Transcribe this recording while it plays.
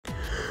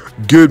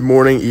Good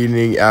morning,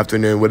 evening,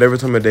 afternoon, whatever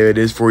time of day it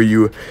is for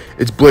you.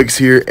 It's BliX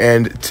here,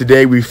 and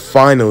today we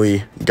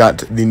finally got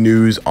the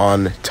news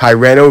on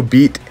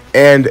TyrannoBeat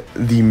and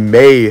the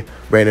May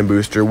random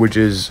booster, which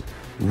is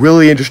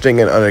really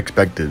interesting and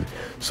unexpected.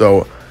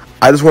 So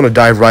I just want to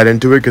dive right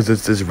into it because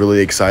this is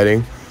really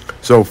exciting.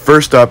 So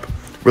first up,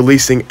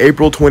 releasing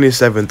April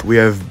 27th, we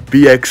have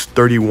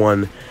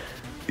BX31,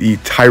 the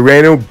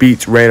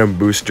TyrannoBeat random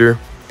booster.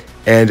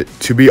 And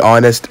to be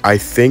honest, I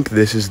think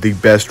this is the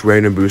best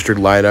random booster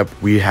lineup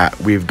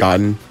we've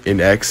gotten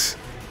in X.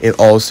 In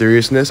all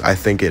seriousness, I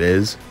think it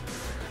is.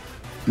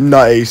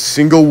 Not a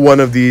single one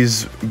of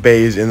these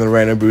bays in the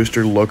random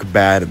booster look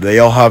bad. They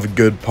all have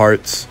good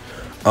parts.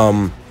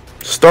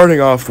 Starting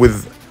off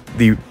with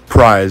the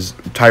prize,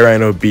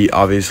 TyrannoBeat,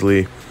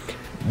 obviously.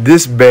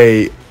 This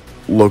bay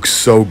looks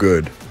so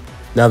good.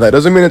 Now, that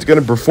doesn't mean it's going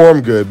to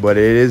perform good, but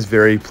it is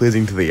very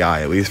pleasing to the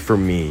eye, at least for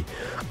me.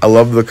 I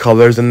love the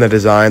colors and the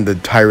design. The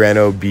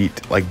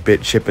TyrannoBeat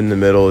bit chip in the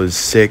middle is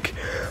sick.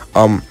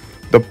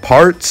 The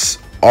parts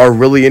are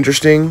really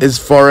interesting. As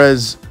far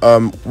as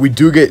we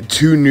do get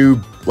two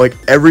new,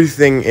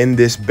 everything in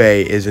this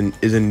bay is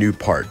a new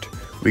part.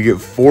 We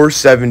get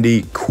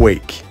 470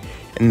 Quake,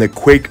 and the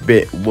Quake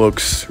bit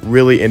looks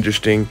really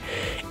interesting.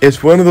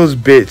 It's one of those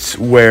bits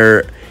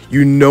where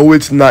you know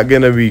it's not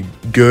gonna be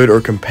good or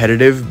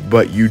competitive,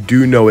 but you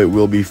do know it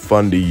will be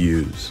fun to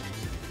use.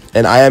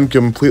 And I am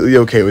completely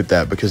okay with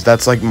that because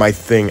that's my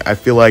thing. I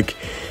feel like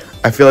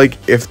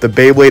if the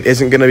Beyblade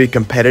isn't going to be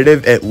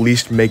competitive, at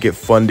least make it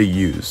fun to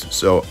use.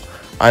 So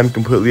I'm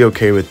completely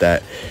okay with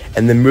that.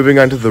 And then moving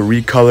on to the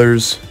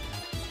recolors.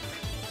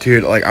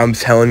 Dude, I'm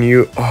telling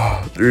you,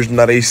 there's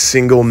not a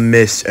single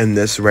miss in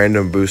this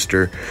random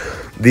booster.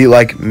 The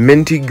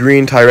minty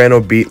green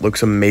TyrannoBeat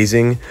looks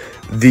amazing.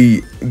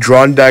 The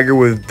DranDagger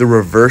with the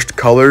reversed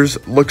colors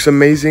looks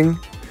amazing.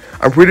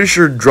 I'm pretty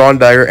sure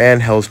DranDagger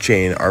and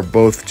HellsChain are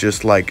both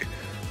just they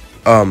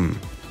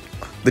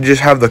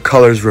just have the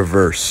colors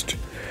reversed.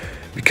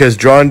 Because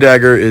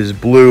DranDagger is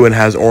blue and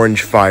has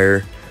orange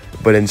fire,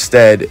 but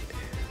instead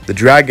the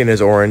dragon is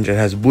orange and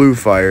has blue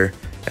fire,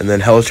 and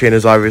then HellsChain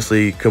is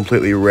obviously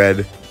completely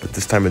red, but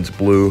this time it's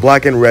blue.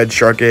 Black and red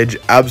SharkEdge,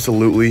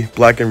 absolutely.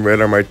 Black and red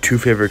are my two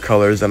favorite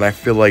colors, and I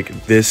feel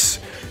like this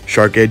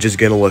SharkEdge is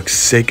gonna look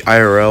sick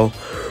IRL.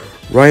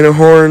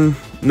 RhinoHorn,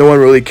 no one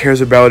really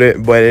cares about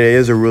it, but it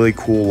is a really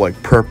cool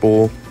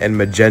purple and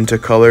magenta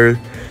color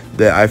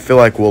that I feel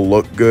like will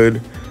look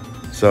good.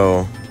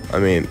 So, I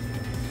mean,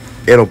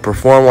 it'll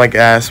perform like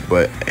ass,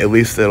 but at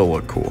least it'll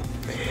look cool.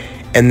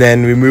 And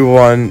then we move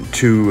on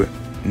to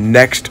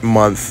next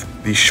month,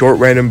 the short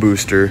random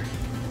booster,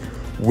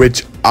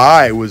 which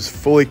I was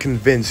fully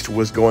convinced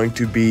was going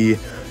to be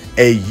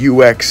a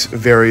UX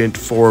variant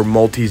for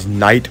Multi's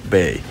Night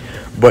Bay.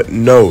 But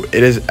no,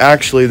 it is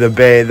actually the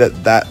bay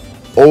that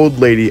old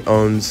lady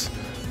owns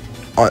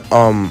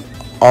on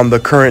the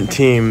current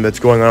team that's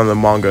going on in the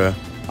manga.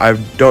 I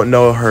don't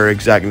know her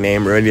exact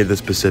name or any of the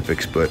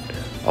specifics, but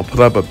I'll put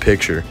up a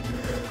picture.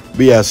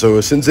 But yeah, so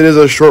since it is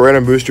a short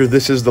random booster,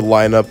 this is the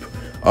lineup.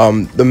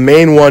 The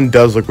main one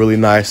does look really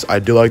nice. I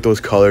do like those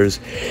colors,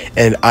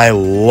 and I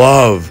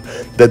love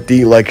that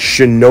the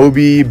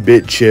Shinobi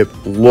bit chip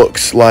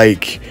looks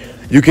like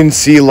you can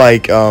see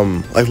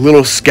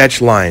little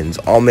sketch lines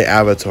on the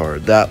avatar.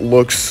 That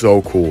looks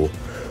so cool.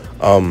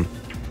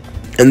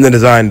 And the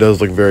design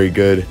does look very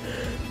good.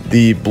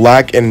 The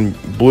black and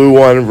blue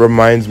one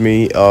reminds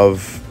me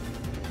of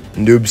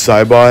Noob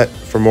Saibot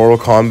from Mortal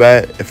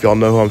Kombat, if y'all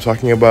know who I'm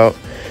talking about.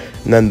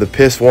 And then the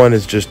piss one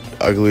is just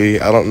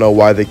ugly. I don't know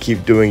why they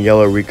keep doing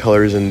yellow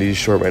recolors in these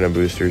short random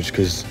boosters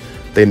because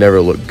they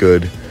never look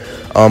good.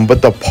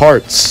 But the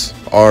parts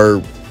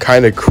are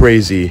kind of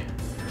crazy.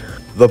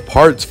 The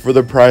parts for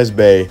the prize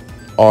bay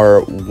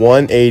are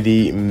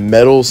 180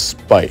 metal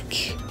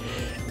spike,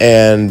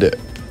 and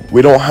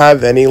we don't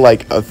have any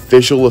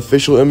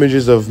official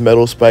images of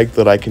metal spike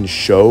that I can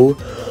show,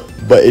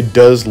 but it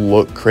does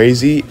look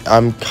crazy.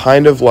 I'm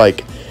kind of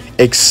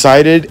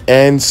excited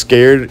and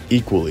scared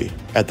equally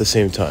at the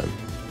same time.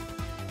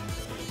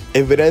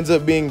 If it ends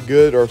up being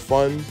good or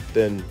fun,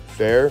 then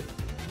fair,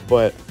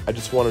 but I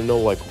just want to know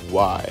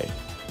why.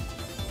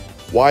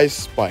 Why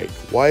spike?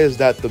 Why is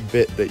that the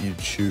bit that you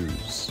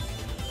choose?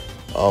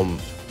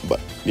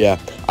 But yeah,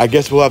 I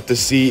guess we'll have to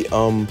see.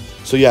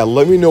 So yeah,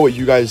 let me know what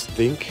you guys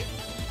think.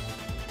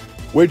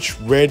 Which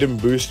random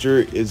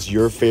booster is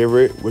your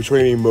favorite? Which one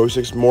are you more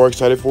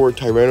excited for?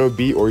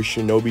 TyrannoBeat or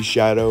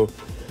ShinobiShadow?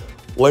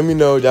 Let me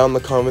know down in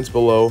the comments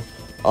below.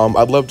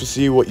 I'd love to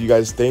see what you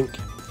guys think.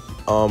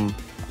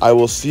 I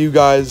will see you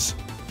guys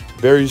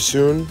very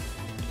soon.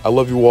 I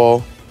love you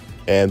all,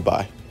 and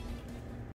bye.